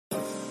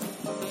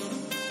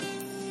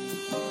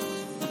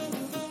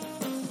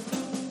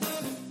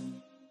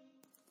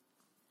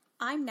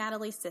I'm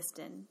Natalie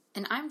Siston.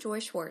 And I'm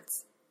Joy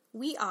Schwartz.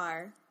 We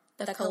are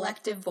The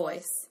Collective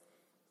Voice.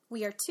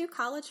 We are two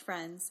college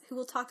friends who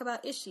will talk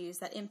about issues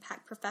that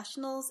impact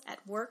professionals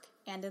at work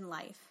and in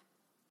life.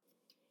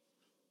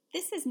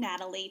 This is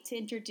Natalie to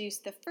introduce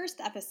the first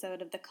episode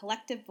of The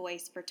Collective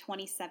Voice for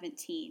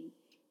 2017.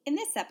 In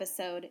this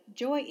episode,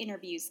 Joy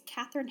interviews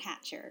Cathrine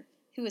Hatcher,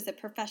 who is a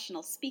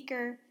professional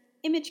speaker,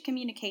 image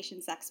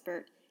communications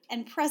expert,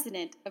 and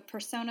president of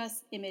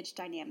Personas Image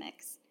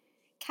Dynamics.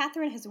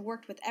 Cathrine has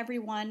worked with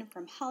everyone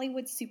from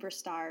Hollywood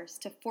superstars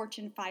to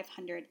Fortune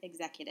 500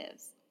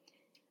 executives.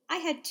 I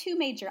had two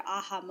major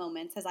aha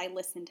moments as I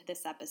listened to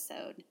this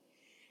episode.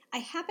 I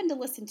happened to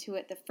listen to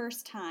it the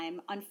first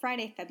time on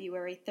Friday,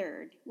 February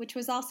 3rd, which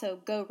was also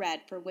Go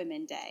Red for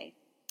Women Day.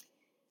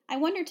 I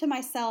wondered to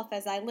myself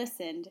as I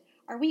listened,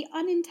 are we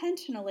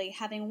unintentionally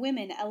having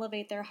women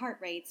elevate their heart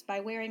rates by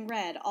wearing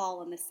red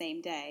all on the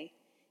same day?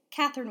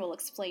 Cathrine will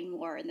explain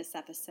more in this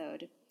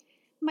episode.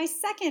 My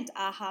second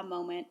aha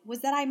moment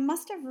was that I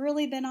must have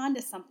really been onto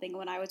something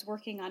when I was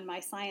working on my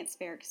science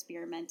fair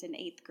experiment in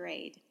 8th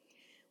grade.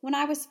 When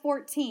I was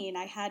 14,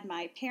 I had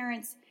my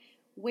parents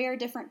wear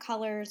different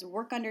colors,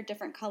 work under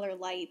different color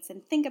lights,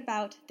 and think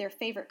about their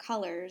favorite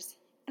colors,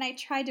 and I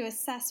tried to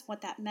assess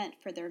what that meant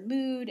for their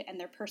mood and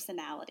their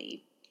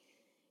personality.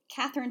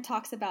 Cathrine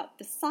talks about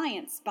the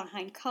science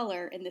behind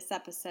color in this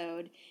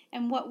episode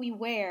and what we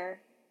wear,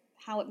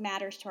 how it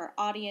matters to our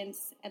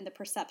audience, and the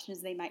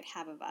perceptions they might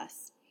have of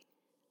us.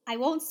 I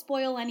won't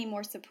spoil any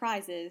more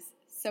surprises,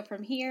 so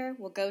from here,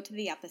 we'll go to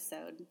the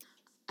episode.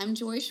 I'm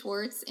Joy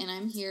Schwartz, and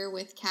I'm here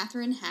with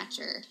Cathrine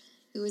Hatcher,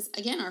 who is,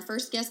 again, our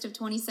first guest of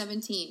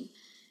 2017.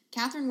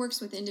 Cathrine works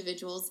with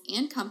individuals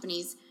and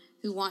companies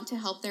who want to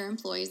help their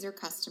employees or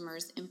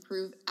customers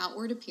improve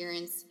outward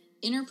appearance,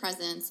 inner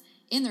presence,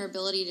 and their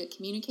ability to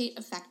communicate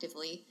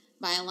effectively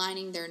by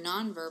aligning their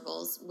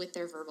nonverbals with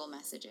their verbal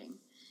messaging.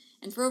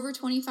 And for over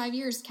 25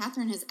 years,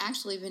 Cathrine has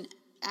actually been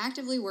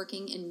actively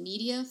working in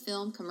media,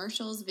 film,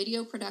 commercials,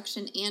 video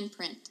production, and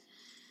print.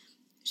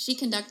 She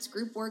conducts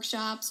group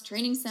workshops,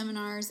 training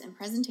seminars, and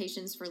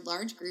presentations for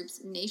large groups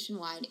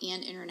nationwide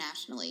and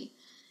internationally.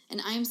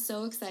 And I am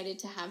so excited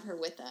to have her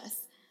with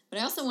us. But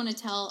I also want to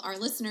tell our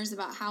listeners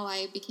about how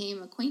I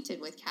became acquainted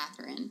with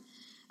Cathrine.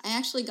 I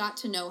actually got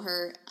to know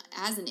her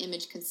as an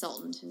image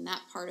consultant in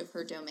that part of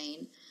her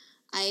domain.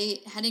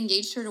 I had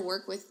engaged her to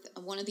work with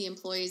one of the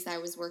employees I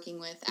was working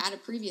with at a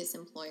previous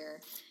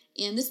employer.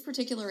 And this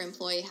particular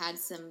employee had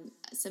some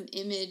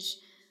image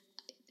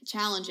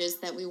challenges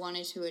that we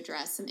wanted to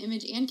address, some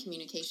image and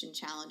communication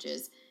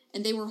challenges.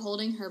 And they were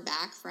holding her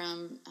back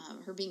from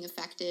her being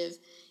effective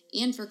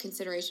and for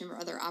consideration for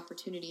other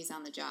opportunities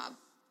on the job.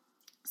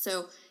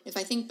 So if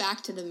I think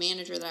back to the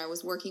manager that I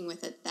was working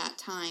with at that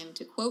time,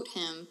 to quote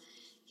him,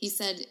 he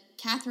said,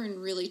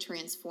 Cathrine really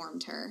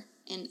transformed her.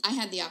 And I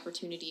had the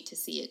opportunity to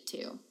see it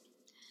too.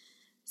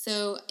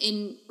 So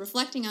in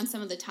reflecting on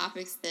some of the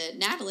topics that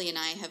Natalie and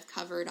I have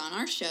covered on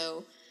our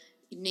show,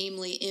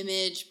 namely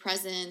image,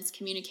 presence,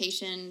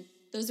 communication,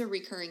 those are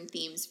recurring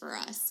themes for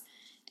us.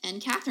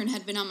 And Cathrine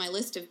had been on my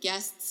list of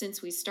guests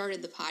since we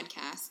started the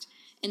podcast.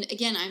 And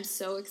again, I'm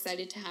so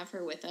excited to have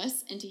her with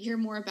us and to hear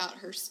more about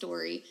her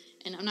story.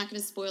 And I'm not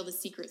going to spoil the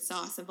secret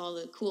sauce of all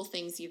the cool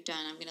things you've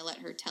done. I'm going to let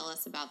her tell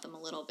us about them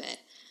a little bit.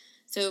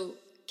 So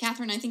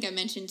Cathrine, I think I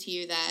mentioned to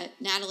you that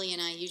Natalie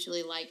and I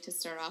usually like to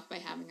start off by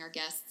having our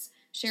guests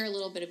share a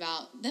little bit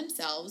about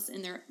themselves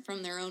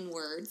from their own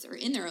words or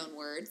in their own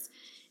words,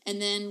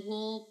 and then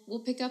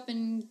we'll pick up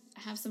and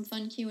have some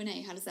fun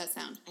Q&A. How does that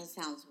sound? That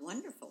sounds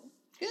wonderful.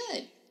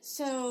 Good.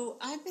 So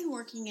I've been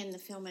working in the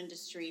film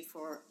industry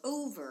for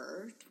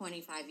over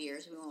 25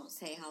 years. We won't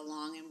say how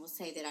long, and we'll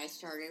say that I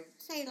started,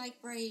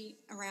 right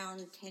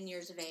around 10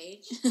 years of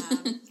age.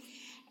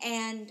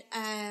 And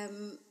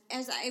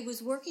as I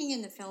was working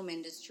in the film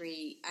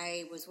industry,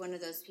 I was one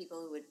of those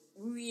people who would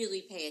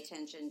really pay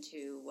attention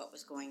to what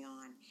was going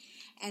on.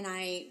 And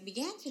I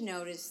began to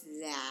notice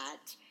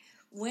that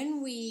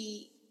when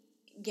we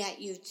get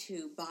you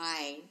to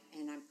buy,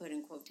 and I'm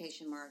putting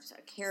quotation marks,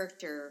 a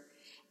character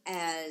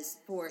as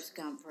Forrest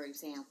Gump, for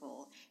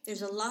example,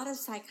 there's a lot of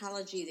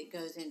psychology that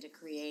goes into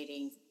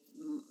creating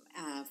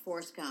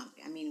Forrest Gump.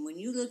 I mean, when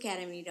you look at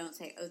him, you don't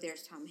say, oh,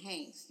 there's Tom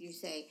Hanks. You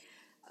say,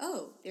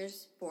 oh,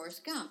 there's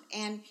Forrest Gump.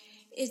 And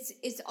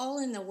it's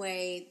all in the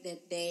way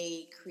that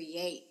they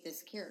create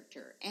this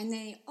character. And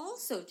they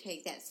also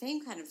take that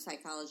same kind of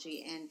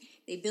psychology and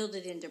they build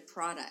it into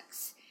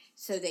products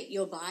so that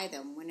you'll buy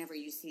them whenever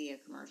you see a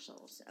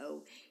commercial.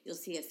 So you'll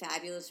see a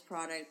fabulous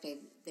product.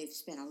 They've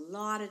spent a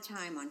lot of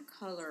time on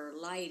color,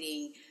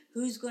 lighting,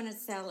 who's going to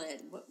sell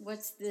it, what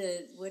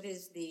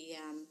is the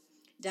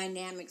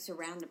dynamics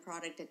around the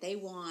product that they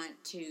want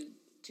to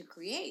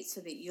create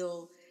so that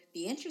you'll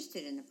be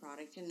interested in the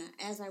product. And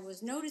as I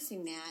was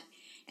noticing that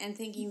and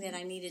thinking that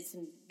I needed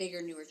some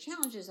bigger, newer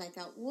challenges, I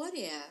thought, what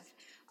if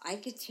I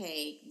could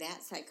take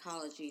that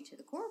psychology to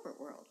the corporate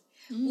world?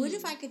 What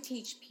if I could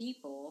teach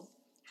people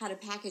how to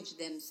package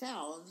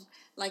themselves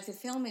like the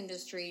film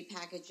industry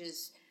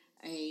packages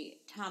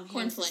Tom Hanks.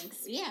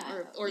 Cornflakes.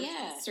 Or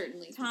yeah.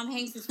 certainly. Tom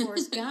Hanks'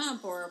 Forrest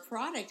Gump or a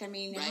product. I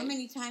mean, Right. how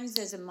many times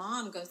does a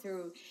mom go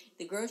through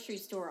the grocery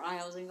store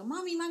aisles and go,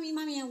 Mommy, Mommy,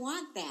 Mommy, I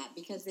want that,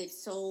 because they've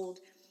sold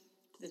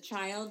the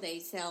child, they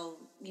sell,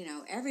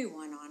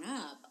 everyone on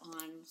up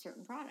on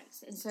certain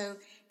products. And so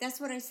that's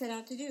what I set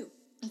out to do.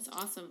 That's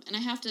awesome. And I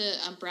have to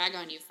brag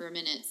on you for a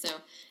minute. So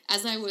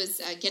as I was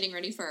getting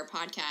ready for our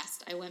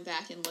podcast, I went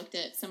back and looked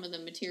at some of the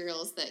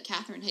materials that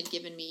Cathrine had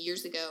given me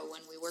years ago when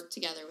we worked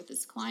together with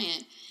this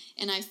client.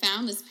 And I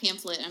found this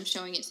pamphlet. I'm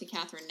showing it to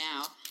Cathrine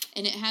now.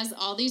 And it has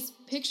all these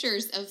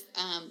pictures of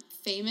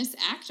famous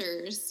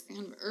actors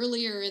kind of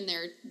earlier in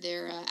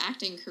their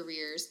acting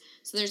careers.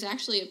 So there's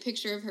actually a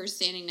picture of her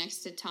standing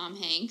next to Tom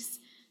Hanks.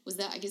 Was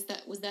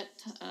that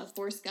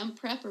Forrest Gump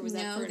prep, or was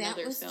that for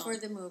another film? No, that was for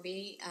the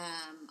movie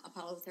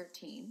Apollo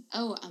 13.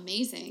 Oh,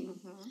 amazing.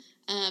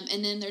 Mm-hmm.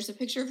 And then there's a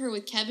picture of her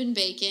with Kevin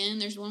Bacon.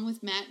 There's one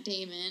with Matt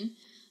Damon.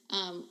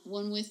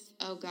 One with,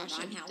 Ron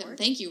Howard.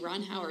 Thank you,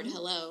 Ron Howard. Mm-hmm.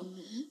 Hello.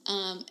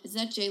 Mm-hmm. Is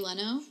that Jay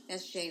Leno?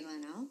 That's Jay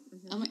Leno.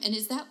 Mm-hmm. And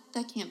is that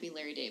can't be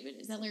Larry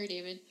David. Is that Larry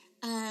David?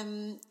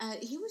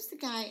 He was the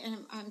guy,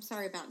 and I'm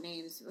sorry about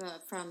names,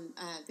 from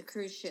the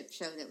cruise ship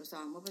show that was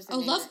on. What was the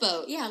name? Love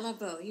Boat. Yeah, Love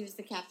Boat. He was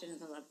the captain of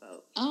the Love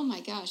Boat. Oh my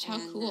gosh, how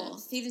cool.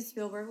 Steven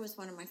Spielberg was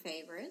one of my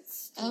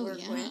favorites to work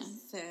with.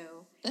 So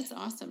that's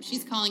awesome.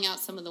 She's calling out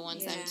some of the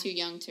ones I'm too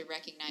young to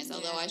recognize,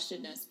 although I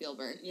should know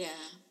Spielberg. Yeah.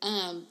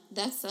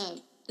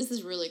 This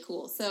is really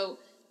cool. So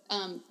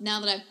now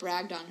that I've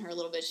bragged on her a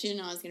little bit, she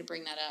didn't know I was going to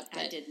bring that up.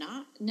 But I did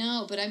not.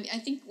 No, but I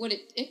think what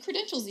it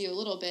credentials you a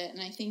little bit,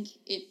 and I think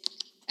it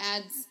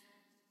adds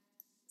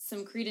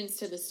some credence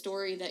to the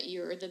story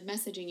the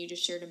messaging you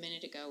just shared a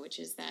minute ago, which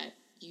is that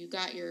you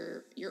got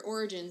your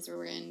origins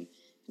were in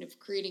kind of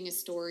creating a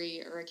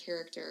story or a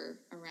character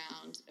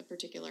around a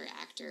particular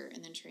actor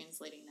and then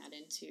translating that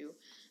into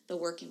the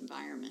work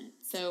environment.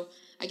 So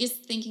I guess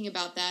thinking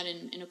about that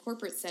in a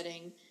corporate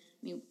setting,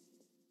 I mean,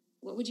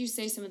 what would you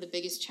say some of the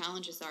biggest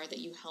challenges are that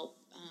you help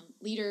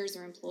leaders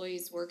or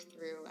employees work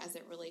through as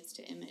it relates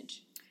to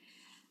image?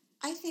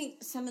 I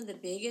think some of the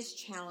biggest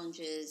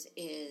challenges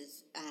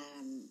is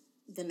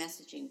the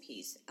messaging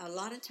piece. A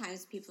lot of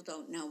times people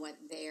don't know what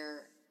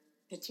their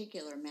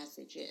particular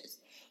message is.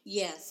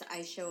 Yes,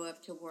 I show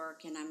up to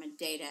work and I'm a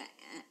data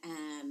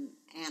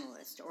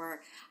analyst,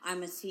 or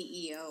I'm a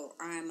CEO,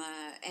 or I'm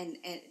and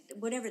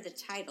whatever the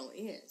title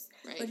is.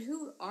 Right. But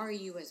who are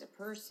you as a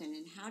person,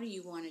 and how do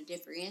you want to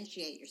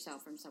differentiate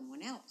yourself from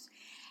someone else?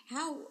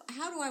 How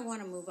do I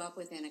want to move up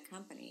within a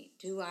company?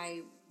 Do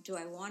I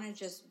want to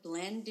just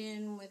blend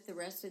in with the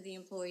rest of the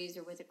employees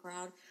or with the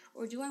crowd,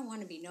 or do I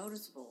want to be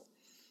noticeable?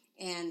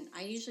 And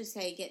I usually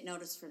say get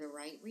noticed for the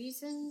right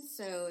reasons.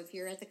 So if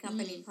you're at the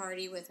company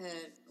party with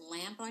a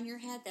lamp on your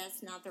head,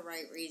 that's not the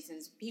right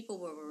reasons. People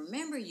will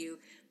remember you,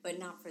 but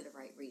not for the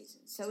right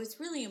reasons. So it's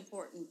really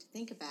important to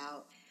think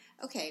about,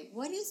 okay,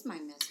 what is my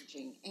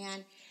messaging?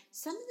 And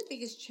some of the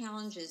biggest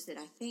challenges that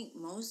I think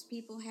most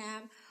people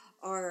have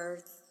are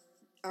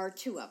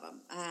two of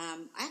them.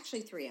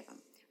 Actually, three of them.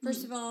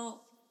 First of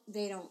all,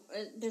 they don't.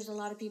 There's a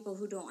lot of people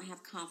who don't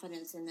have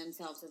confidence in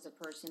themselves as a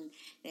person.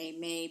 They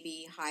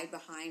maybe hide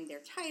behind their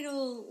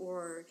title,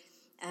 or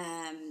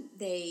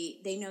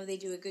they know they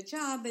do a good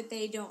job, but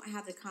they don't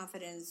have the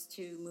confidence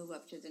to move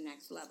up to the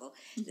next level.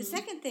 The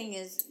second thing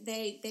is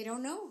they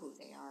don't know who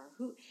they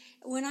are.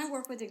 When I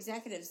work with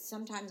executives,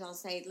 sometimes I'll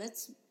say,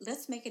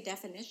 let's make a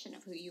definition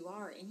of who you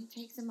are, and it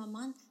takes them a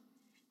month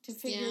to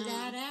figure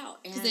that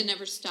out. Because they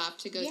never stop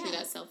to go through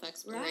that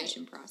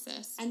self-exploration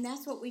process. And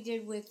that's what we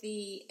did with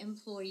the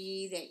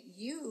employee that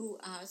you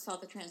saw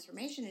the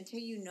transformation. Until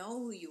you know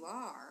who you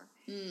are,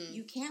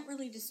 you can't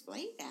really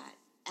display that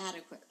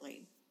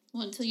adequately.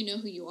 Well, until you know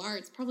who you are,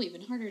 it's probably even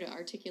harder to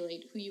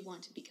articulate who you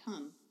want to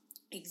become.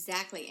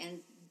 Exactly. And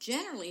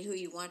generally who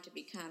you want to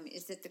become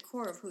is at the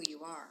core of who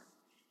you are.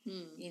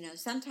 You know,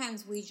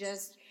 sometimes we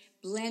just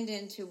blend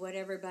into what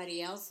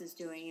everybody else is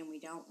doing, and we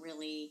don't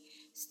really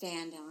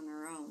stand on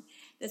our own.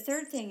 The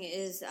third thing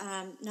is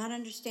not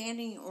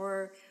understanding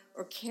or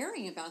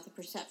caring about the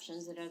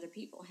perceptions that other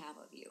people have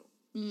of you.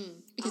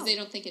 Because they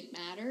don't think it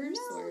matters?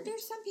 No, or?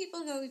 There's some people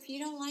who go, if you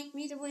don't like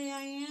me the way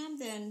I am,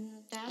 then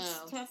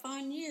that's tough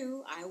on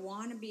you. I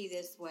want to be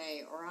this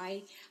way, or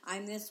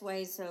I'm this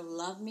way, so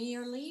love me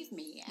or leave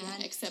me.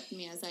 And accept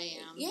me as I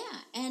am. Yeah,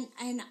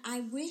 and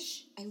I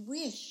wish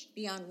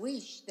beyond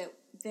wish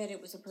that it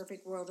was a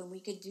perfect world and we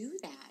could do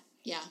that.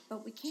 Yeah.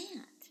 But we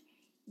can't,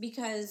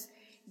 because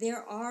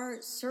there are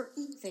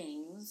certain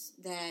things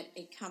that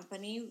a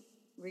company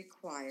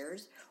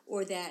requires,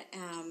 or that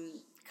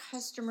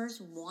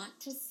customers want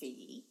to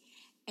see,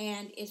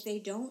 and if they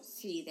don't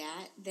see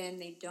that, then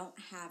they don't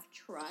have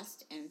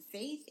trust and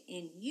faith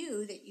in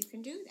you that you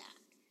can do that.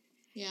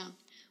 Yeah.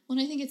 Well,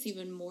 and I think it's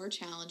even more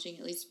challenging,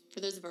 at least for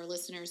those of our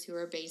listeners who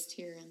are based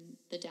here in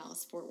the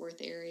Dallas-Fort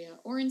Worth area,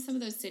 or in some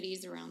of those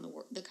cities around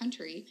the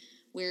country,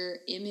 where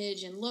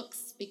image and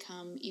looks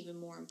become even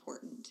more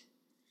important.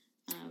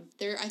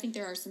 I think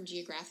there are some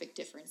geographic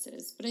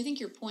differences, but I think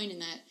your point in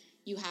that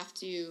you have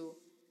to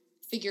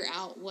figure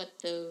out what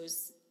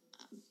those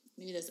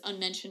maybe those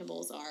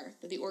unmentionables are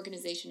that the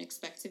organization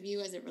expects of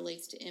you as it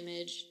relates to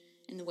image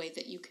and the way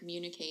that you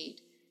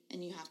communicate,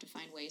 and you have to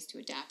find ways to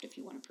adapt if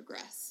you want to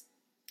progress?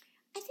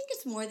 I think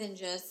it's more than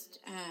just,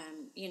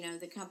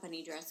 the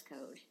company dress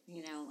code.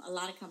 A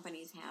lot of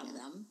companies have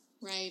them.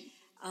 Right.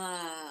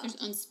 There's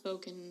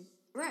unspoken...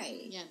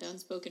 Right. Yeah, the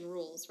unspoken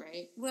rules,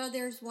 right? Well,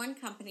 there's one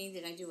company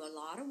that I do a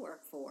lot of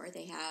work for.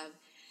 They have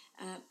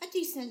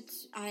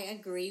I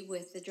agree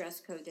with the dress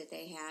code that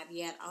they have,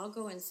 yet I'll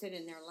go and sit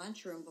in their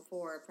lunchroom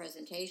before a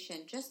presentation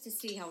just to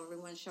see how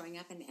everyone's showing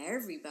up, and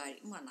everybody,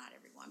 well, not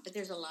everyone, but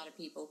there's a lot of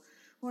people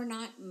who are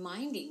not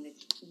minding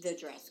the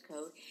dress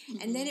code,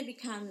 and then it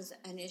becomes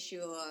an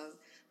issue of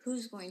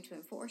who's going to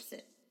enforce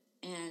it.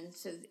 And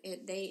so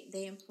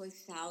they employ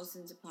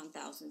thousands upon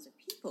thousands of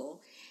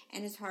people,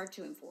 and it's hard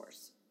to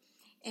enforce.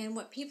 And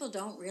what people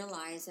don't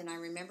realize, and I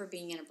remember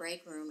being in a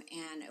break room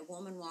and a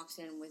woman walks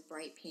in with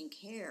bright pink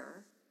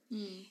hair,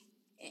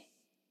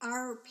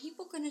 are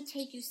people going to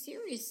take you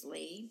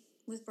seriously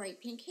with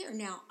bright pink hair?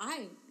 Now,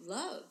 I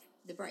love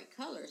the bright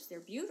colors. They're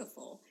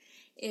beautiful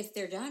if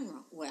they're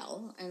done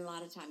well, and a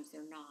lot of times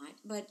they're not.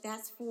 But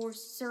that's for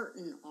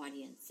certain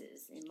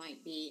audiences. It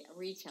might be a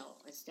retail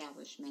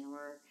establishment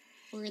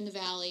or in the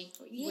valley.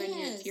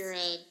 Yes. If you're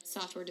a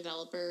software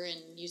developer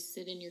and you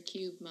sit in your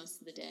cube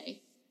most of the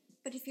day.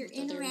 But if you're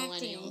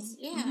interacting,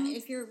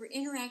 if you're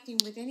interacting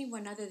with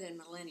anyone other than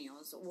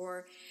millennials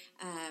or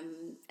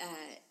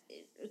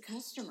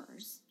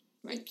customers,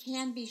 it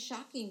can be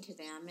shocking to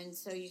them, and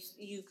so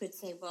you could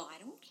say, "Well,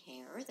 I don't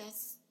care.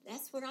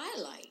 That's what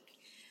I like."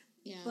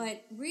 Yeah.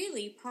 But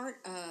really, part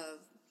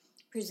of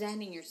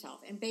presenting yourself,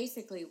 and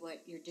basically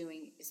what you're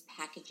doing is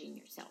packaging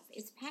yourself.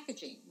 It's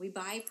packaging. We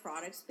buy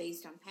products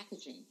based on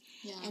packaging,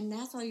 and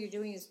that's all you're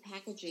doing is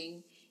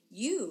packaging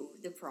you,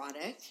 the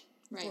product.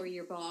 Right. For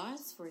your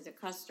boss, for the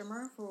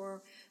customer,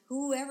 for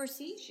whoever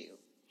sees you.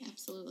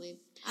 Absolutely.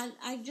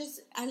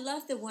 I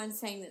love the one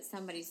saying that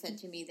somebody said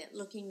to me, that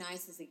looking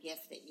nice is a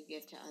gift that you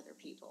give to other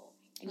people.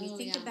 And you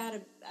think about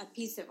a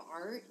piece of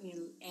art,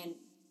 and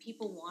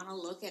people want to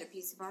look at a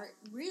piece of art.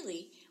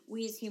 Really,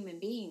 we as human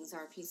beings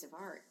are a piece of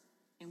art.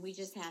 And we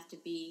just have to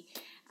be,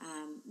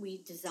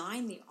 we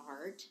design the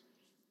art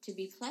to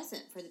be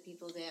pleasant for the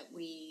people that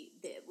we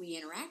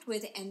interact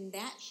with, and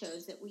that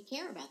shows that we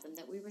care about them,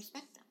 that we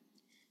respect them.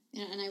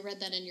 And I read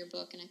that in your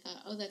book, and I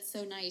thought, oh, that's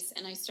so nice.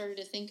 And I started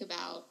to think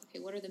about, okay,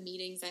 what are the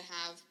meetings I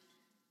have,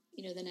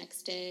 the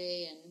next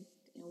day, and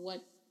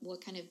what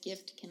kind of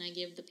gift can I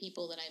give the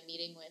people that I'm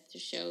meeting with to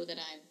show that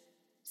I'm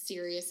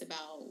serious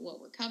about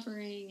what we're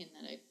covering, and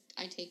that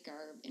I take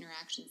our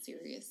interaction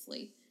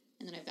seriously,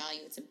 and that I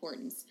value its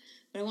importance.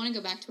 But I want to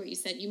go back to what you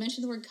said. You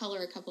mentioned the word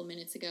color a couple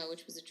minutes ago,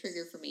 which was a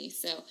trigger for me.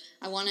 So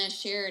I want to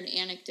share an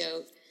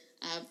anecdote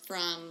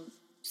from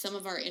some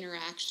of our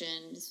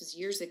interaction. This was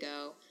years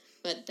ago,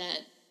 but that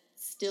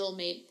still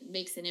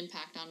makes an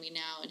impact on me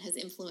now and has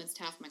influenced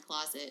half my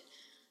closet.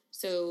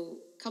 So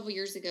a couple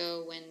years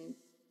ago, when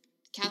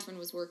Cathrine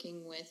was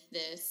working with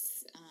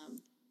this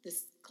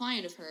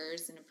client of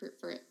hers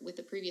with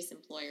a previous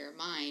employer of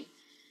mine,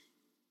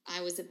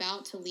 I was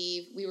about to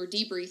leave. We were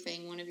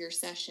debriefing one of your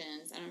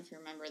sessions. I don't know if you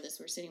remember this.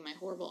 We were sitting in my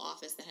horrible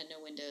office that had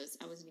no windows.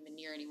 I wasn't even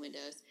near any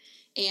windows.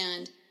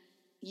 And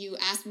you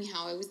asked me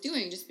how I was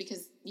doing, just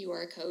because you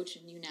are a coach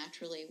and you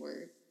naturally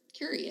were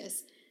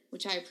curious,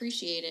 which I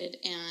appreciated.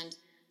 And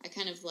I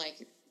kind of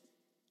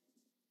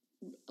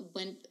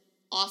went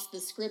off the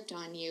script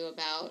on you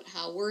about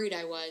how worried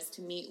I was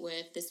to meet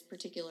with this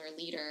particular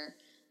leader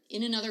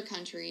in another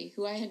country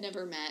who I had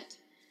never met,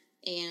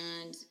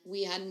 and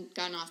we hadn't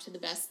gotten off to the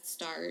best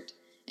start.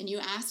 And you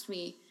asked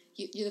me,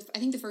 I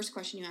think the first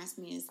question you asked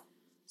me is,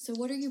 so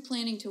what are you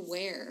planning to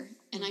wear?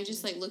 And I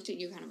just looked at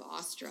you kind of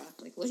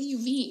awestruck, what do you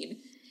mean?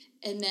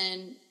 And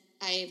then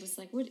I was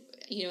like, what,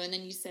 and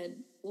then you said,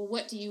 well,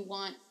 what do you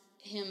want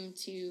him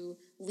to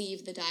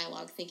leave the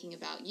dialogue thinking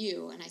about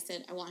you? And I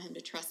said, I want him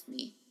to trust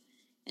me.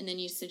 And then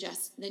you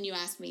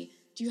asked me,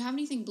 do you have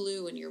anything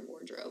blue in your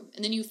wardrobe?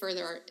 And then you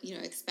further,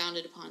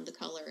 expounded upon the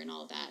color and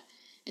all that.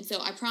 And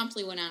so I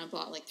promptly went out and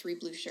bought 3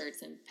 blue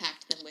shirts and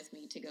packed them with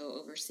me to go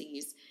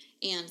overseas.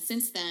 And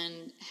since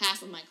then,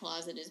 half of my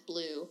closet is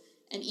blue.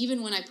 And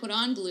even when I put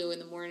on blue in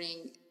the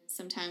morning,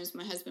 sometimes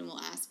my husband will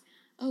ask,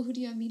 oh, who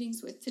do you have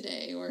meetings with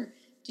today? Or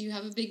do you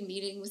have a big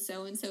meeting with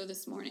so-and-so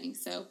this morning?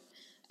 So,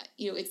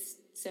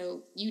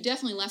 so you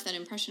definitely left that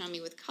impression on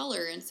me with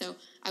color. And so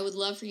I would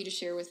love for you to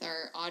share with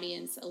our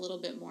audience a little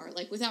bit more,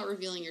 without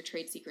revealing your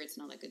trade secrets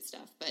and all that good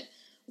stuff. But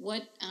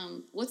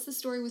what's the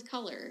story with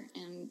color,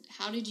 and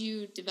how did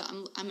you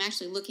develop? I'm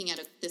actually looking at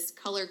this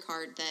color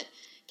card that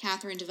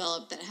Cathrine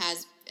developed that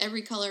has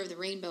every color of the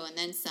rainbow and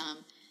then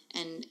some,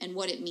 and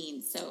what it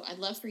means. So I'd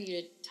love for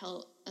you to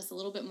tell us a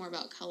little bit more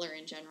about color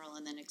in general,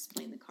 and then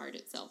explain the card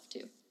itself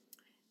too.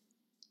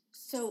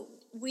 So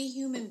we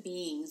human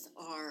beings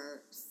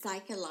are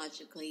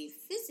psychologically,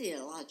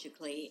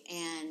 physiologically,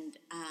 and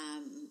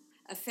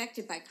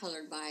affected by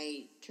color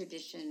by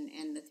tradition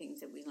and the things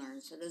that we learn.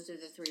 So those are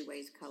the 3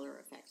 ways color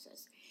affects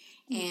us.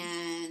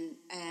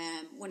 Mm-hmm.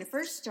 And when I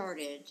first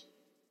started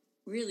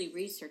really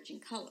researching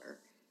color,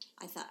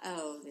 I thought,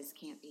 oh, this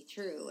can't be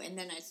true. And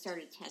then I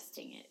started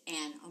testing it.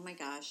 And, oh my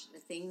gosh, the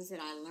things that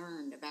I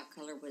learned about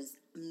color was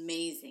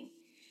amazing.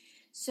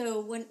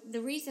 So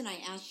the reason I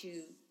asked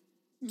you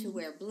to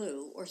wear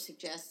blue, or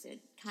suggested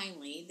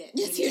kindly that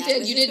yes, maybe you that did.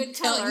 was You a didn't good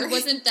tell. color. It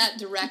wasn't that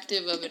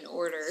directive of an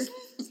order.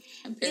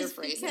 I'm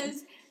paraphrasing. It's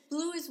because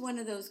blue is one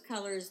of those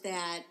colors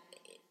that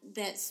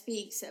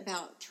speaks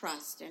about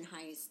trust and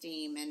high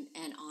esteem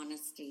and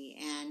honesty.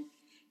 And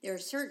there are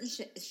certain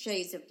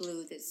shades of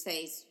blue that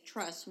say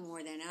trust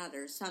more than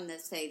others. Some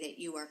that say that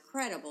you are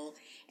credible.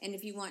 And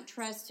if you want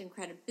trust and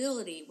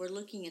credibility, we're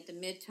looking at the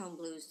mid-tone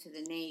blues to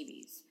the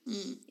navies.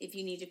 If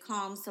you need to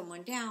calm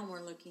someone down,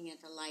 we're looking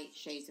at the light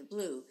shades of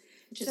blue.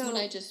 Which is what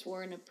I just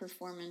wore in a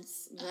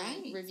performance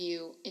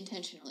review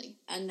intentionally.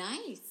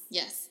 Nice.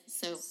 Yes.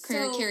 So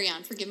carry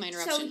on. Forgive my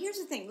interruption. So here's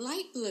the thing.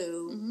 Light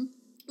blue...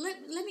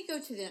 Let me go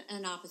to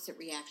an opposite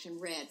reaction,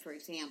 red, for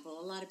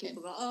example. A lot of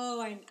people go, oh,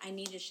 I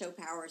need to show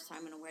power, so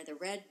I'm going to wear the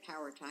red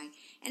power tie.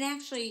 And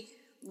actually,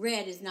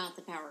 red is not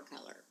the power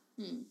color.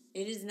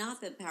 It is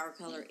not the power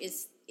color.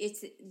 It's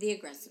the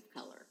aggressive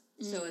color.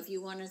 So if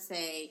you want to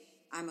say,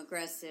 I'm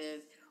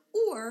aggressive,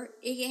 or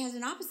it has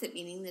an opposite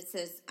meaning that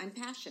says, I'm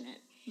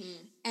passionate.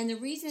 And the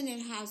reason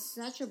it has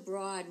such a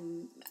broad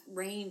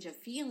range of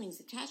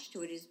feelings attached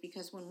to it is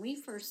because when we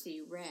first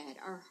see red,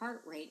 our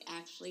heart rate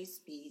actually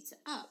speeds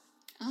up.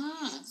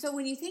 So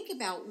when you think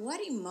about what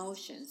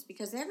emotions,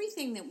 because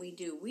everything that we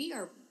do, we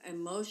are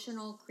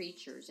emotional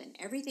creatures, and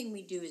everything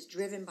we do is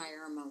driven by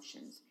our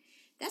emotions.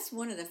 That's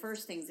one of the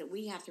first things that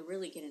we have to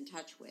really get in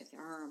touch with,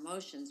 are our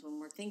emotions when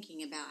we're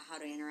thinking about how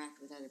to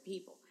interact with other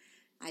people.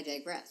 I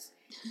digress.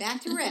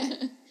 Back to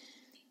red.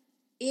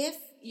 If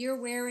you're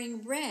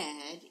wearing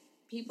red,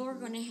 people are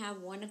going to have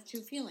one of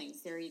two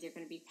feelings. They're either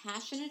going to be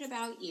passionate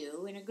about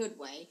you in a good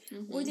way,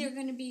 or they're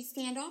going to be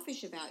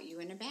standoffish about you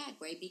in a bad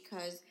way,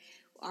 because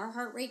our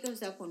heart rate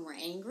goes up when we're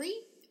angry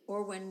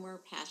or when we're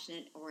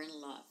passionate or in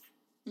love.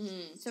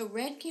 So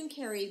red can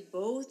carry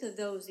both of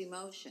those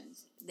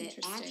emotions. That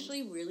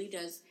actually really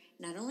does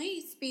not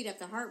only speed up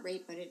the heart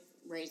rate, but it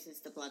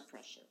raises the blood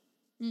pressure.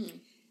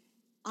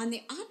 On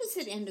the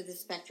opposite end of the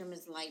spectrum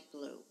is light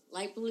blue.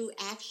 Light blue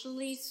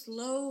actually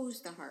slows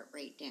the heart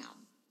rate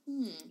down.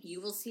 You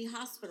will see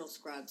hospital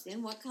scrubs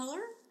in what color?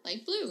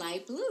 Light blue.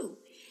 Light blue.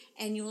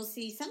 And you will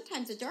see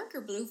sometimes a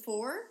darker blue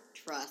for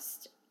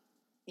trust.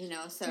 You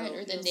know, so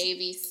or the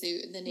Navy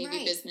suit, the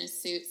Navy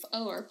business suit.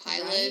 Oh, or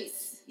pilots.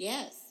 Right.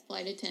 Yes.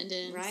 Flight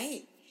attendants.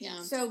 Right.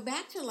 Yeah. So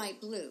back to light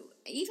blue.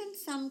 Even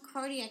some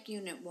cardiac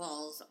unit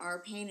walls are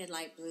painted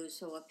light blue,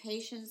 so a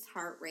patient's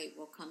heart rate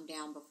will come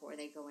down before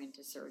they go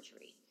into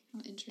surgery.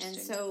 Oh, interesting. And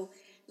so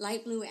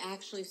light blue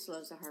actually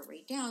slows the heart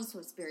rate down, so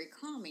it's very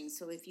calming.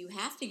 So if you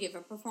have to give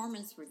a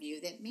performance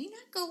review that may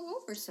not go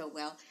over so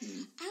well,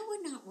 I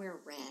would not wear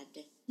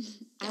red.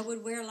 I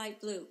would wear light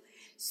blue.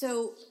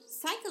 So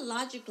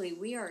psychologically,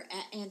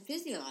 and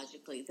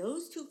physiologically,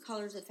 those two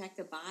colors affect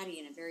the body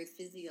in a very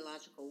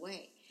physiological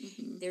way.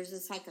 There's a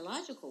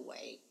psychological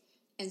way,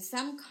 and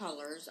some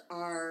colors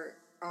are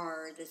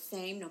the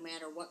same no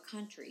matter what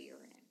country you're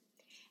in.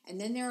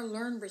 And then there are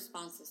learned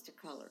responses to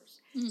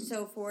colors.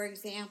 So, for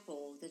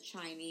example, the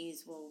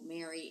Chinese will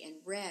marry in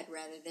red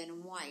rather than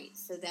in white.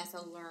 So that's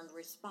a learned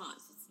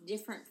response. It's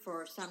different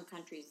for some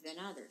countries than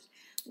others.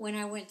 When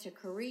I went to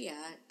Korea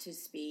to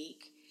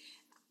speak,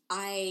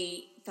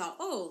 I thought,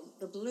 oh,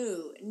 the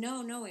blue.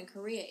 No, in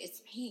Korea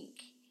it's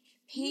pink.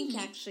 Pink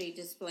actually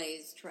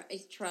displays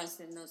trust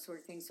and those sort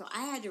of things. So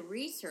I had to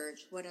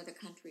research what other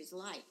countries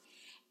like.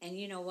 And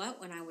you know what?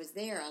 When I was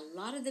there, a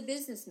lot of the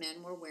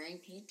businessmen were wearing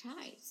pink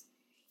ties.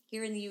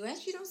 Here in the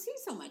U.S., you don't see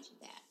so much of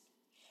that.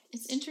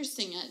 It's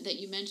interesting that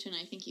you mention.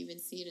 I think you even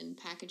see it in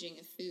packaging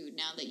of food.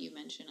 Now that you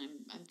mention,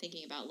 I'm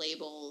thinking about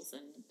labels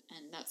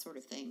and that sort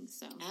of thing.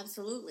 So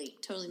absolutely,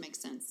 totally makes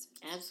sense.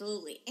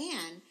 Absolutely,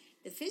 and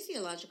the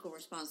physiological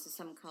response to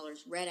some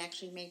colors, red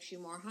actually makes you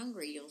more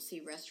hungry. You'll see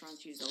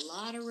restaurants use a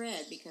lot of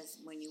red because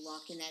when you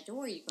walk in that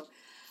door, you go,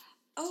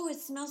 oh, it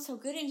smells so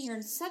good in here,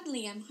 and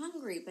suddenly I'm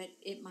hungry. But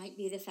it might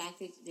be the fact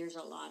that there's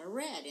a lot of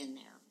red in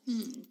there.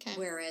 Okay.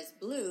 Whereas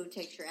blue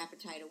takes your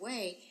appetite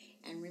away.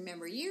 And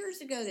remember, years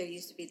ago, there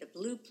used to be the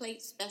blue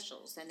plate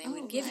specials, and they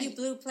would give you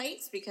blue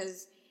plates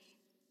because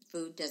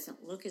food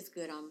doesn't look as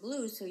good on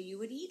blue, so you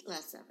would eat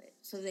less of it.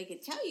 So they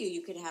could tell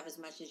you could have as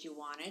much as you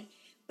wanted,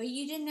 but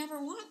you didn't ever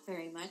want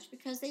very much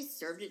because they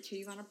served it to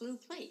you on a blue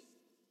plate.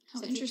 How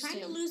so interesting. If you're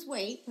trying to lose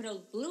weight, put a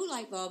blue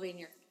light bulb in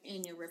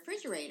your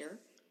refrigerator,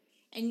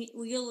 and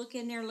you'll look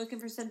in there looking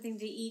for something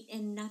to eat,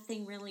 and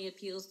nothing really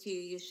appeals to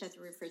you. You shut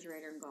the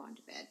refrigerator and go on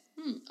to bed.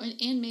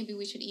 And maybe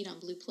we should eat on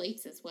blue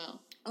plates as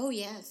well. Oh,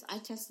 yes. I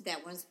tested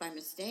that once by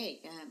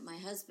mistake. My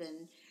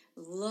husband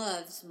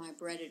loves my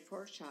breaded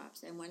pork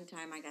chops, and one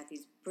time I got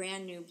these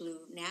brand new blue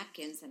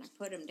napkins, and I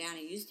put them down.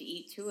 I used to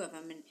eat 2 of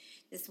them, and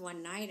this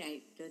one night,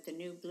 with the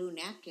new blue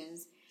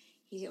napkins,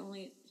 he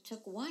only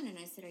took one, and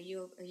I said, are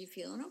you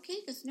feeling okay?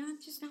 Because no,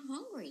 I'm just not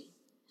hungry.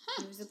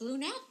 It was a blue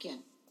napkin.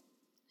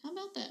 How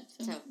about that?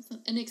 So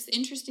an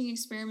interesting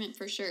experiment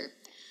for sure.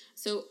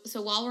 So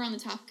while we're on the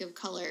topic of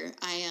color,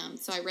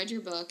 I read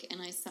your book,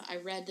 and I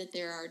read that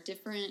there are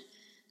different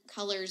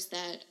colors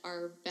that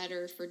are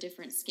better for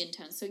different skin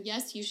tones. So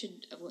yes, you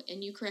should,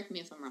 and you correct me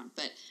if I'm wrong,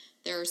 but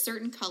there are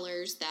certain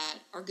colors that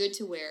are good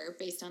to wear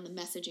based on the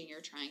messaging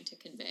you're trying to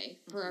convey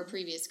per our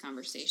previous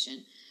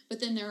conversation. But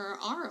then there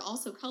are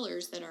also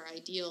colors that are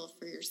ideal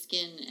for your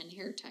skin and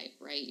hair type,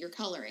 right? Your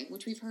coloring,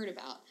 which we've heard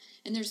about.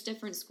 And there's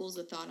different schools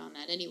of thought on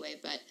that anyway.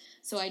 But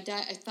so I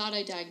thought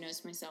I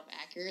diagnosed myself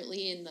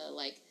accurately in the,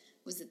 like,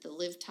 was it the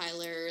Liv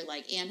Tyler,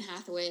 like Anne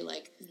Hathaway,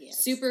 like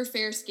super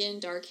fair skin,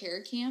 dark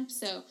hair camp?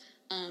 So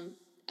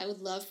I would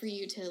love for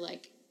you to,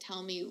 like,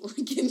 tell me,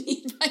 give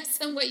me advice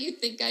on what you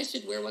think I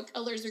should wear, what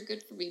colors are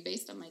good for me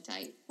based on my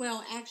type.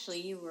 Well,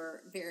 actually,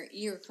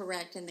 you're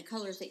correct, and the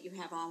colors that you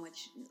have on,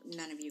 which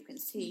none of you can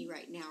see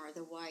right now, are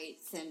the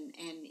whites, and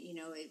you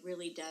know, it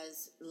really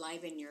does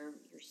liven your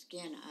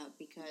skin up,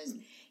 because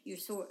you're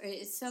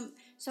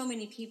so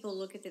many people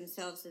look at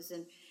themselves as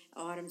an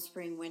autumn,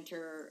 spring,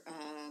 winter,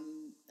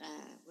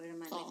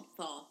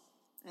 fall.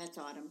 That's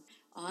autumn.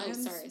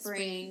 Autumn,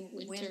 spring,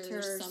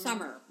 winter,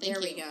 summer. There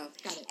we go.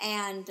 Got it.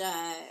 And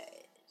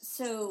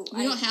so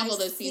we don't have all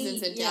those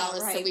seasons in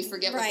Dallas, so we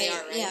forget what they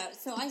are, right? Yeah,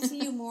 so I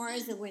see you more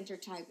as a winter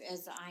type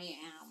as I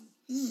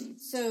am.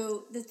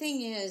 So the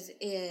thing is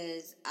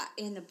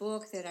in the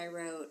book that I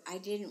wrote, I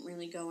didn't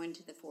really go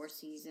into the 4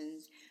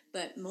 seasons,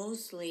 but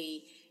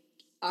mostly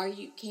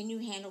can you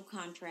handle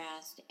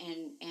contrast,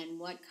 and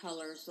what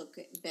colors look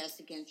best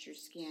against your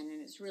skin?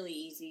 And it's really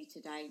easy to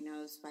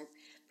diagnose by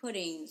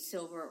putting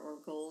silver or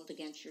gold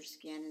against your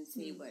skin and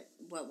see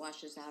what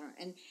washes out.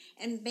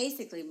 And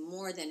basically,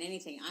 more than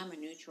anything, I'm a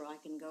neutral. I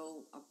can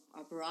go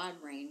a broad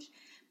range.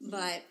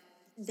 But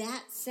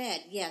that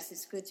said, yes,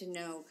 it's good to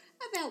know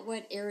about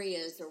what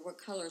areas or what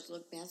colors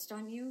look best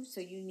on you. So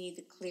you need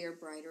the clear,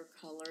 brighter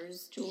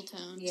colors. Jewel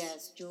tones.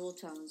 Yes, jewel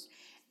tones.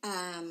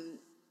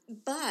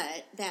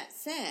 But that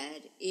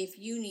said, if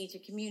you need to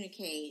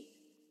communicate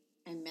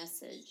a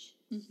message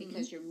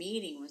because you're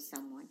meeting with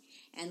someone,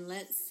 and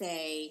let's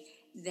say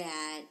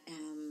that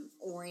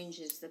orange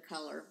is the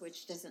color,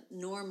 which doesn't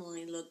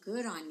normally look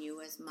good on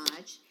you as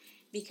much,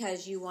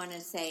 because you want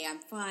to say, I'm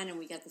fun and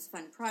we got this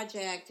fun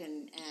project,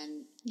 and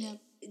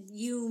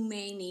you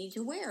may need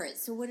to wear it.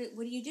 So what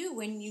do you do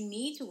when you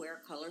need to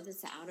wear a color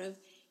that's out of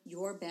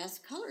your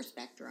best color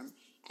spectrum?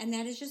 And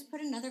that is just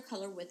put another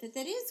color with it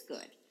that is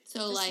good.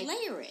 So just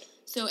layer it.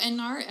 So, and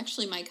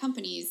my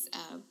company's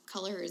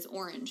color is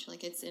orange.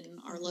 Like, it's in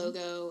our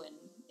logo, and,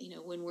 you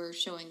know, when we're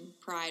showing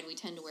pride, we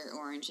tend to wear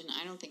orange, and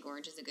I don't think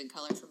orange is a good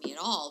color for me at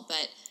all.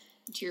 But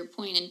to your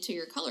point and to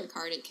your color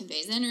card, it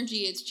conveys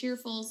energy, it's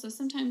cheerful. So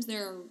sometimes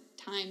there are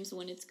times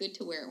when it's good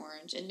to wear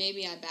orange, and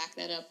maybe I back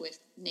that up with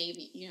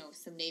navy, you know,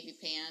 some navy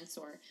pants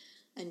or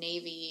a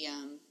navy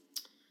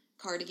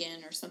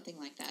cardigan or something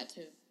like that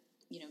to,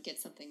 you know, get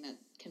something that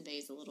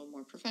conveys a little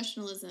more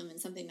professionalism and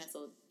something that's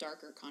a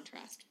darker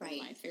contrast for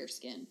my fair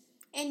skin.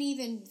 And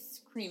even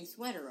cream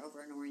sweater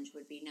over an orange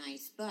would be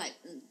nice. But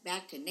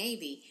back to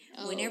navy,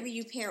 whenever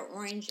you pair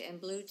orange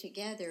and blue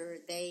together,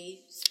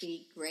 they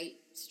speak great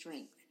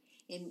strength.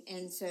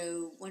 And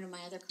so one of my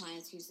other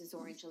clients uses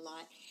orange a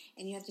lot.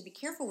 And you have to be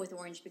careful with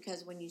orange,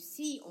 because when you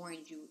see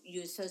orange,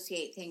 you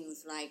associate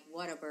things like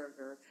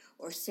Whataburger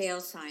or sale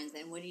signs.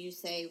 And what do you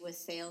say with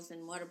sales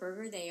and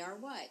Whataburger? They are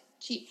what?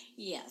 Cheap.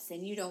 Yes,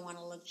 and you don't want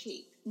to look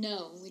cheap.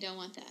 No, we don't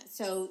want that.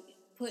 So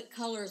put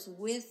colors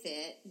with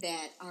it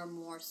that are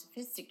more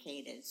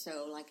sophisticated.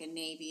 So like a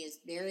navy is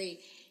very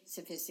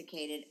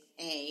sophisticated,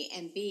 A.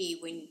 And B,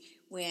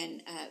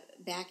 when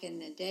back in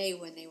the day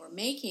when they were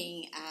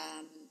making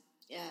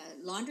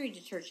laundry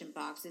detergent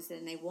boxes,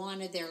 and they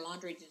wanted their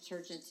laundry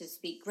detergent to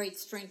speak great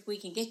strength, we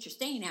can get your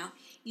stain out,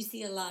 you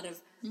see a lot of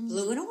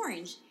blue and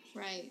orange.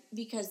 Right.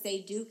 Because they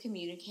do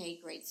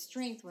communicate great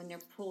strength when they're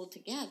pulled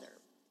together.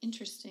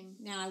 Interesting.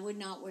 Now, I would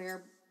not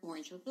wear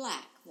orange with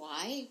black.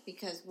 Why?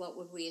 Because what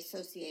would we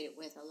associate it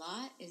with a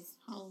lot is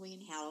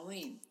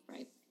Halloween.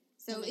 Right.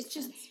 So it's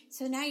just,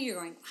 so now you're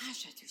going,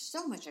 gosh, there's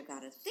so much I've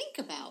got to think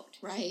about.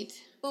 Right.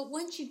 But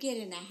once you get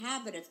in the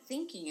habit of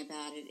thinking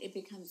about it, it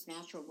becomes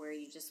natural, where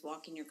you just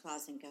walk in your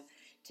closet and go,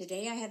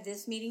 today I have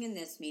this meeting and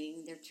this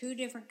meeting. They're 2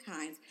 different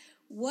kinds.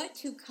 What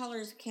 2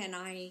 colors can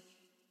I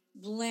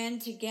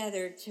blend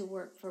together to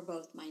work for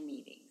both my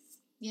meetings?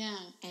 Yeah.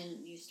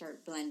 And you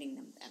start blending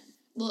them then.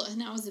 Well,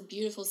 and that was a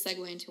beautiful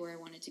segue into where I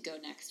wanted to go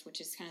next, which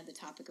is kind of the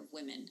topic of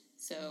women.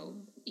 So,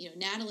 you know,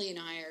 Natalie and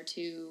I are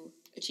 2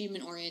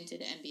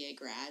 achievement-oriented MBA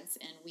grads,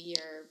 and we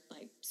are,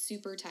 like,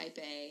 super type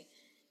A,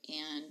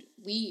 and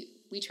we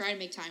try to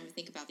make time to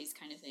think about these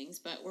kind of things,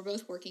 but we're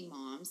both working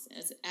moms,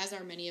 as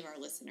are many of our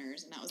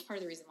listeners, and that was part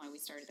of the reason why we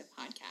started the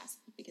podcast,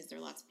 because there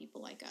are lots of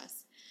people like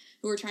us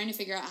who are trying to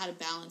figure out how to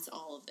balance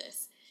all of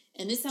this.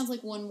 And this sounds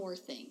like one more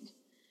thing.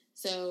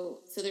 So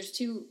there's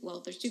 2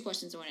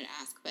 questions I wanted to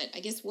ask, but I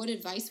guess what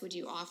advice would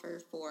you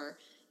offer for,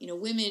 you know,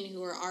 women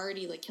who are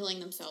already, like, killing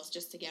themselves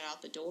just to get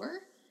out the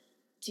door,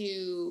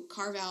 to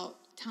carve out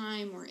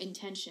time or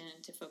intention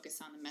to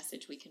focus on the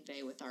message we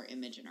convey with our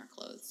image and our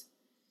clothes?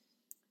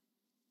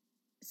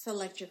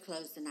 Select your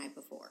clothes the night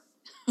before.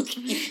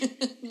 Okay.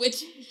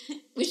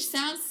 which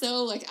sounds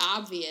so, like,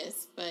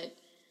 obvious, but...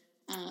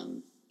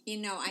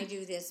 I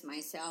do this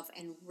myself,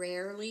 and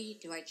rarely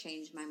do I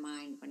change my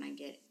mind when I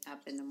get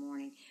up in the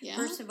morning. Yeah?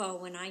 First of all,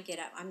 when I get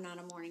up, I'm not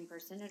a morning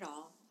person at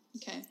all.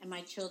 Okay. And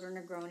my children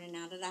are grown and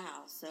out of the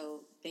house,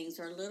 so things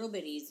are a little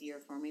bit easier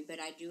for me. But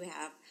I do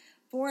have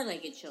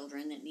four-legged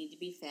children that need to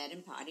be fed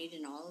and pottied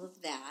and all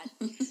of that.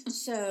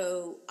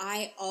 So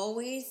I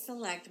always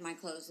select my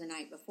clothes the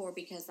night before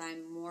because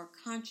I'm more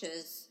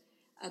conscious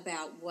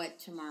about what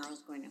tomorrow's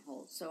going to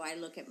hold. So I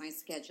look at my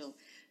schedule.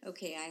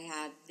 Okay, I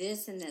have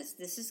this and this.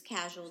 This is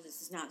casual.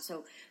 This is not.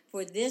 So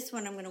for this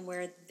one, I'm going to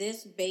wear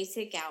this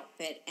basic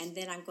outfit, and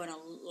then I'm going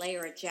to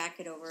layer a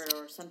jacket over it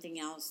or something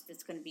else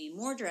that's going to be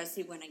more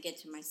dressy when I get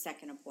to my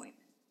second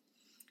appointment.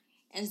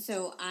 And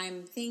so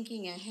I'm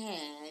thinking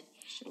ahead,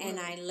 and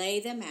I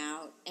lay them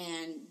out,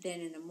 and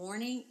then in the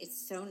morning, it's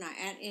so nice.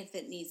 And if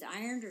it needs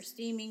ironed or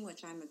steaming,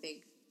 which I'm a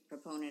big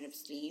proponent of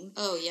steam.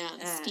 Oh, yeah,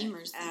 the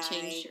steamers will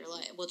change your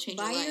life.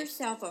 Buy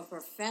yourself a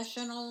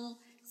professional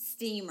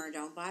steamer.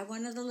 Don't buy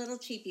one of the little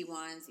cheapy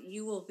ones.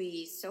 You will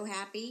be so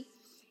happy.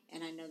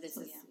 And I know this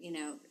is,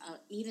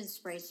 even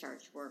spray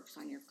starch works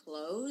on your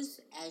clothes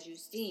as you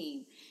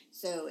steam.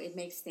 So it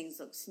makes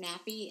things look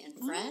snappy and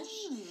fresh.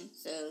 Oh.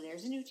 So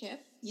there's a new tip.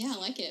 Yeah, I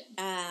like it.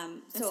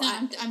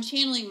 I'm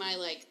channeling my,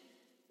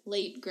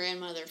 late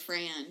grandmother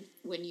Fran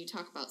when you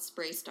talk about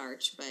spray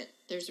starch, but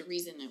there's a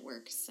reason it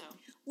works. So,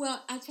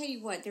 well, I'll tell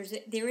you what,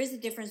 there is a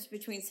difference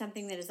between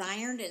something that is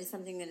ironed and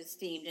something that is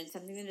steamed, and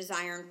something that is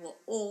ironed will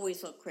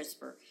always look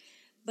crisper.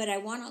 But I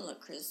want to look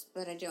crisp,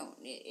 but I don't.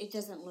 It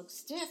doesn't look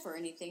stiff or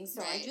anything,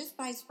 so right. I just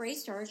buy spray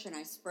starch and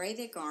I spray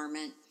the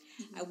garment.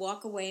 Mm-hmm. I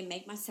walk away and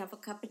make myself a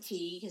cup of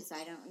tea because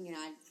I don't,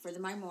 for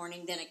my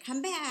morning. Then I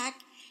come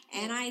back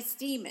and I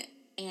steam it.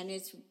 And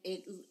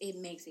it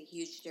makes a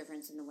huge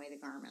difference in the way the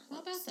garment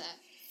looks. How about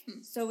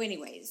that? So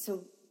anyways,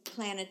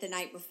 plan it the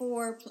night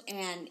before,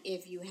 and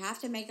if you have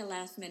to make a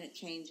last-minute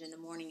change in the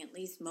morning, at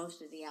least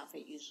most of the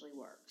outfit usually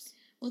works.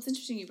 Well, it's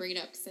interesting you bring it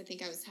up because I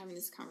think I was having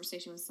this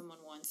conversation with someone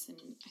once, and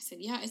I said,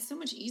 yeah, it's so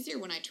much easier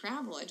when I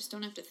travel. I just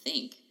don't have to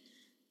think.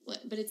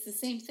 But it's the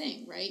same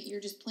thing, right? You're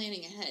just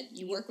planning ahead.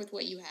 You work with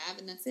what you have,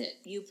 and that's it.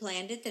 You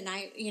planned it the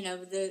night,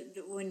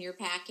 when you're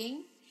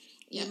packing.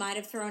 You might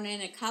have thrown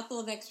in a couple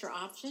of extra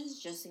options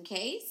just in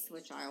case,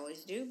 which I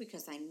always do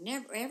because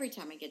every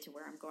time I get to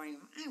where I'm going,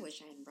 I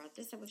wish I hadn't brought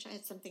this. I wish I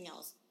had something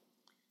else.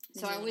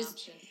 So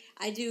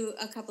I do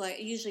a couple of,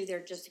 usually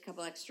they're just a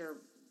couple extra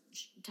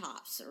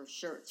tops or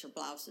shirts or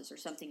blouses or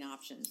something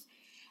options.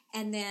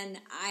 And then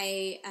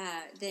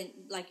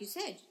like you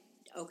said,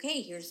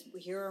 okay,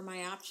 here are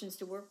my options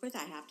to work with.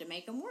 I have to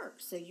make them work.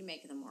 So you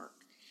make them work.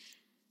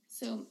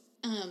 So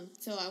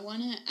I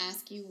want to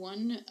ask you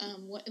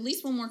at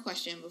least one more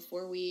question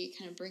before we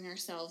kind of bring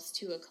ourselves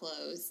to a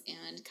close,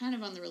 and kind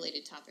of on the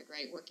related topic,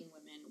 right? Working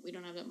women, we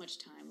don't have that much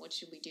time. What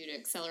should we do to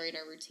accelerate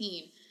our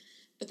routine?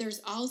 But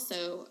there's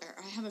also,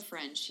 I have a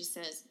friend, she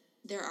says,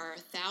 there are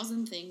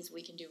 1,000 things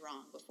we can do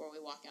wrong before we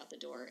walk out the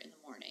door in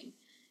the morning.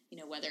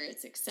 Whether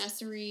it's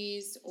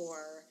accessories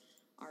or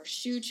our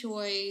shoe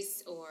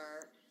choice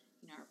or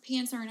our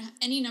pants aren't,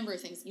 any number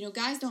of things.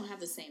 Guys don't have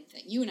the same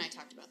thing. You and I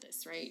talked about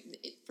this, right?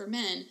 For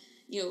men,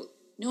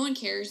 no one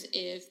cares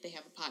if they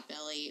have a pot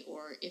belly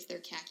or if their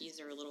khakis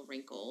are a little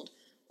wrinkled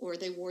or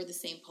they wore the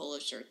same polo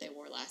shirt they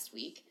wore last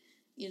week.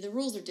 The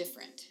rules are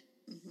different.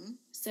 Mm-hmm.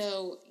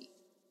 So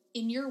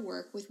in your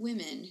work with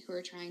women who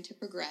are trying to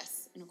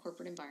progress in a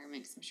corporate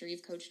environment, because I'm sure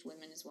you've coached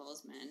women as well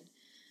as men,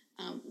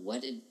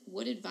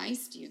 what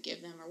advice do you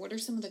give them, or what are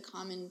some of the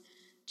common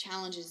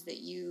challenges that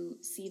you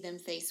see them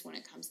face when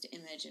it comes to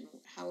image, and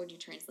how would you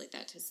translate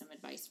that to some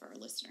advice for our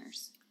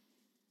listeners?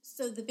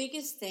 So the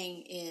biggest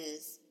thing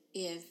is,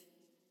 if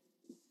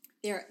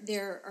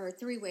there are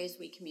three ways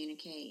we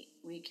communicate.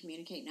 We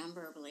communicate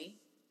nonverbally.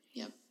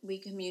 Yep. We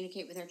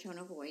communicate with our tone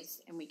of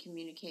voice, and we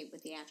communicate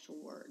with the actual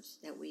words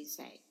that we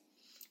say.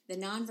 The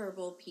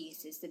nonverbal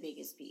piece is the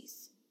biggest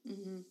piece.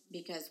 Mm-hmm.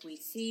 Because we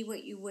see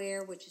what you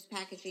wear, which is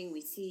packaging.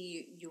 We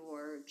see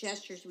your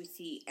gestures. We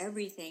see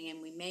everything,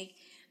 and we make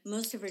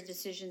most of our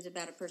decisions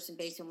about a person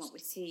based on what we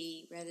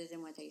see rather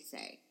than what they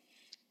say.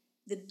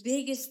 The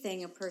biggest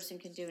thing a person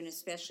can do, and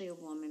especially a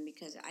woman,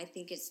 because I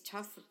think it's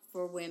tough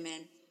for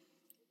women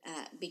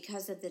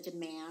because of the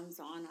demands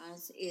on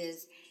us,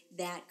 is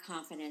that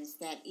confidence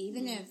that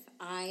even if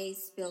I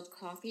spilled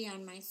coffee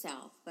on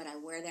myself, but I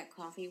wear that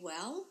coffee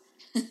well,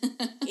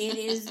 it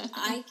is,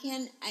 I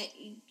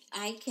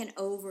can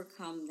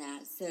overcome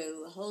that.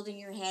 So holding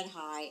your head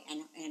high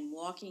and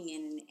walking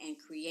in and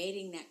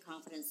creating that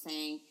confidence,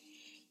 saying,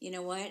 you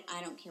know what,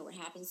 I don't care what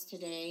happens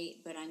today,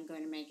 but I'm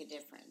going to make a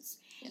difference.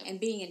 Yep. And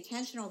being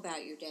intentional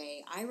about your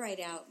day. I write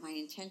out my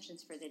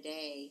intentions for the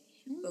day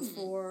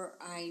before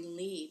I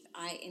leave.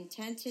 I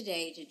intend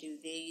today to do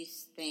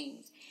these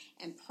things.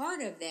 And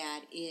part of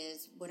that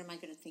is, what am I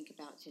going to think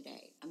about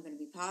today? I'm going to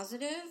be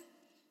positive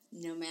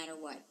no matter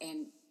what.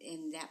 And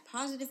that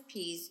positive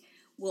piece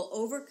will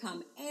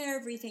overcome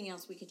everything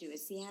else we could do.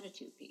 It's the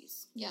attitude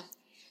piece. Yeah.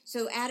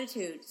 So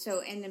attitude.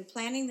 So, and then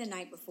planning the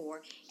night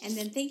before, and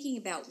then thinking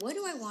about what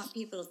do I want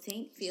people to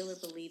think, feel, or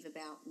believe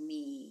about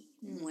me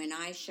when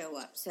I show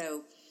up.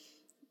 So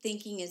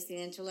thinking is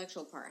the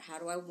intellectual part. How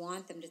do I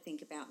want them to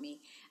think about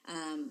me?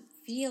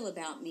 Feel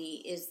about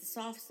me is the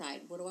soft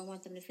side. What do I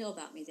want them to feel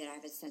about me? That I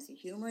have a sense of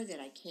humor, that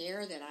I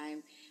care, that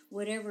I'm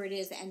whatever it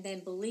is. And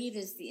then believe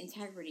is the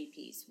integrity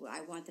piece.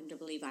 I want them to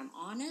believe I'm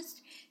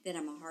honest, that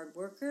I'm a hard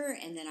worker,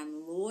 and that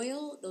I'm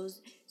loyal.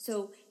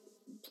 So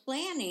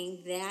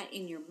planning that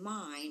in your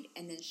mind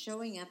and then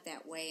showing up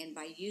that way, and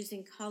by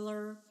using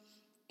color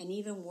and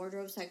even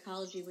wardrobe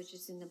psychology, which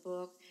is in the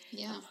book,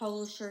 a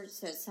polo shirt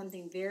says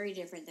something very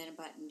different than a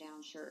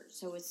button-down shirt.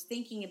 So it's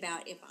thinking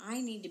about if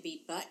I need to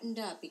be buttoned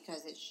up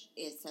because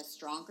it's a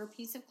stronger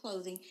piece of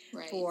clothing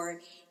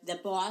for the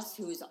boss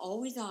who is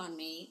always on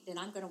me, then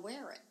I'm going to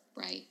wear it.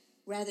 Right.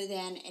 Rather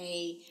than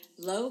a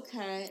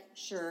low-cut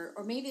shirt,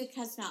 or maybe the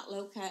cut's not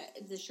low-cut,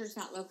 the shirt's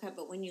not low-cut,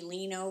 but when you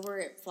lean over,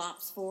 it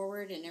flops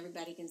forward and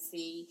everybody can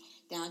see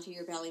down to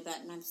your belly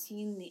button. I've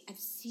seen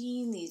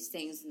these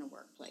things in the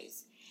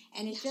workplace.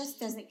 And it just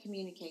doesn't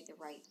communicate the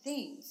right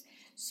things.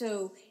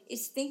 So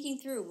it's thinking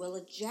through, will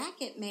a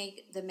jacket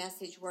make the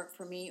message work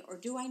for me, or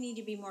do I need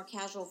to be more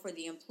casual for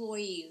the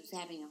employee who's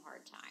having a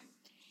hard time?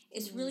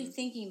 It's really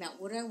thinking about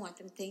what do I want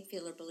them to think,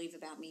 feel, or believe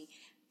about me,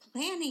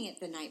 planning it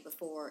the night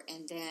before,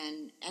 and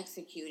then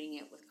executing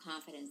it with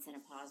confidence and a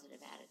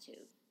positive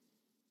attitude.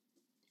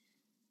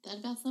 That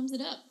about sums it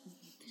up.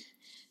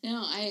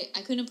 No, I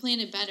couldn't have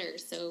planned it better,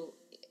 so...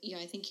 Yeah,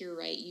 I think you're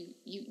right. You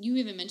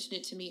even mentioned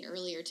it to me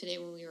earlier today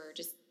when we were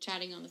just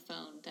chatting on the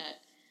phone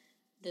that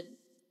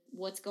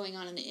what's going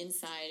on the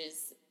inside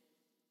is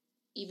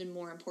even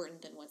more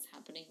important than what's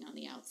happening on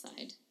the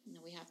outside. And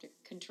we have to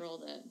control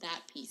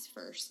that piece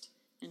first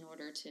in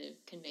order to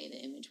convey the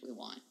image we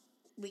want.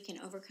 We can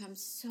overcome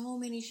so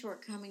many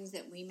shortcomings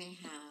that we may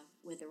have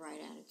with the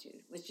right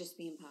attitude, with just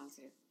being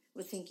positive,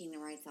 with thinking the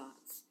right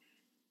thoughts.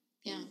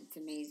 Yeah. And it's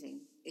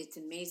amazing. It's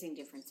an amazing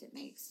difference it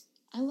makes.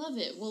 I love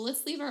it. Well,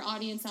 let's leave our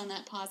audience on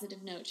that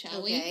positive note,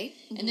 shall we?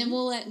 Mm-hmm. And then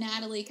we'll let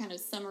Natalie kind of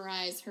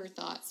summarize her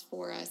thoughts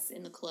for us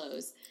in the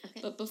close.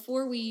 Okay. But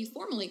before we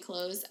formally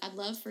close, I'd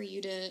love for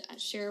you to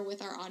share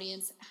with our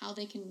audience how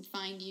they can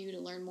find you to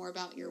learn more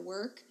about your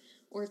work,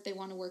 or if they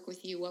want to work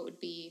with you, what would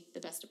be the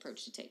best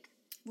approach to take?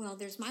 Well,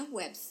 there's my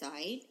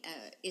website.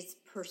 It's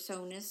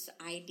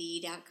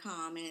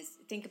personasid.com, and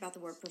think about the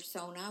word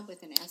persona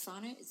with an S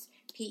on it. It's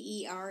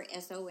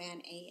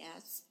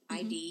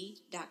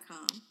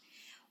PERSONASID.com.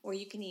 Or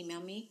you can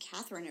email me,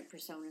 Cathrine at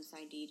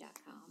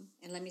personasid.com.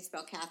 And let me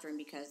spell Cathrine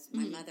because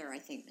my mother, I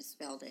think,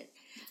 misspelled it.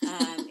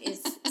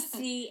 It's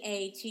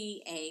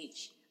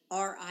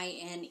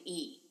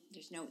CATHRINE.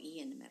 There's no E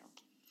in the middle.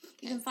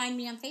 You can find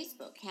me on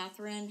Facebook.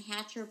 Cathrine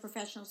Hatcher,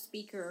 professional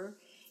speaker,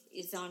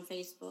 is on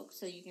Facebook,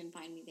 so you can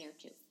find me there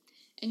too.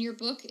 And your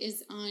book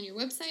is on your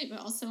website, but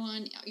also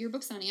your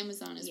book's on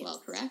Amazon as well,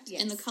 correct?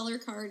 Yes. And the color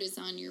card is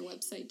on your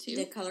website too?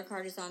 The color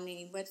card is on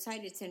the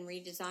website. It's in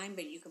redesign,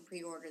 but you can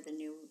pre-order the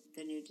new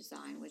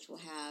design, which will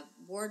have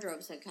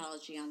wardrobe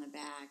psychology on the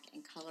back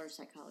and color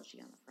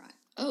psychology on the front.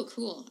 Oh,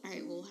 cool. All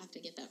right, we'll have to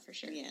get that for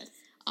sure. Yes.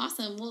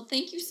 Awesome. Well,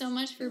 thank you so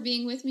much for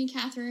being with me,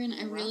 Cathrine.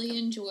 I really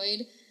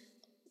enjoyed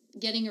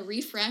getting a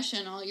refresh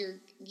on all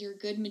your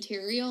good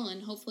material,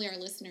 and hopefully our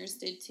listeners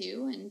did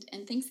too.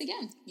 And thanks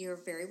again. You're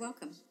very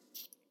welcome.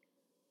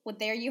 Well,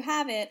 there you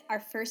have it. Our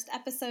first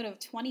episode of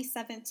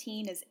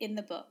 2017 is in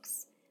the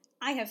books.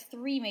 I have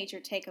 3 major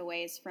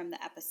takeaways from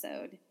the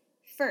episode.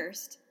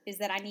 First is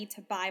that I need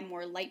to buy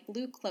more light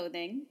blue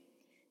clothing.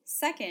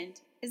 Second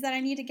is that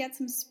I need to get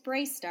some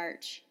spray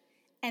starch.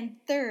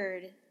 And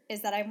third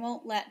is that I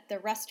won't let the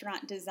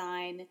restaurant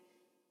design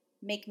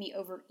make me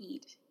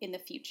overeat in the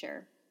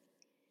future.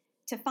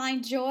 To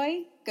find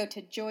Joy, go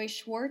to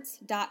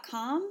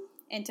joyschwartz.com.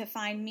 And to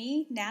find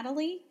me,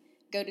 Natalie,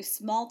 go to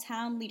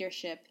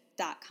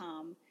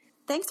smalltownleadership.com.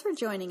 Thanks for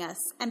joining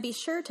us, and be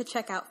sure to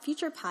check out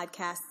future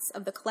podcasts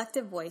of The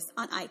Collective Voice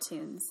on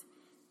iTunes.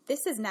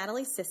 This is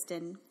Natalie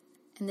Siston.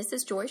 And this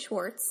is Joy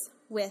Schwartz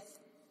with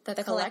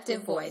The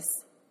Collective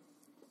Voice.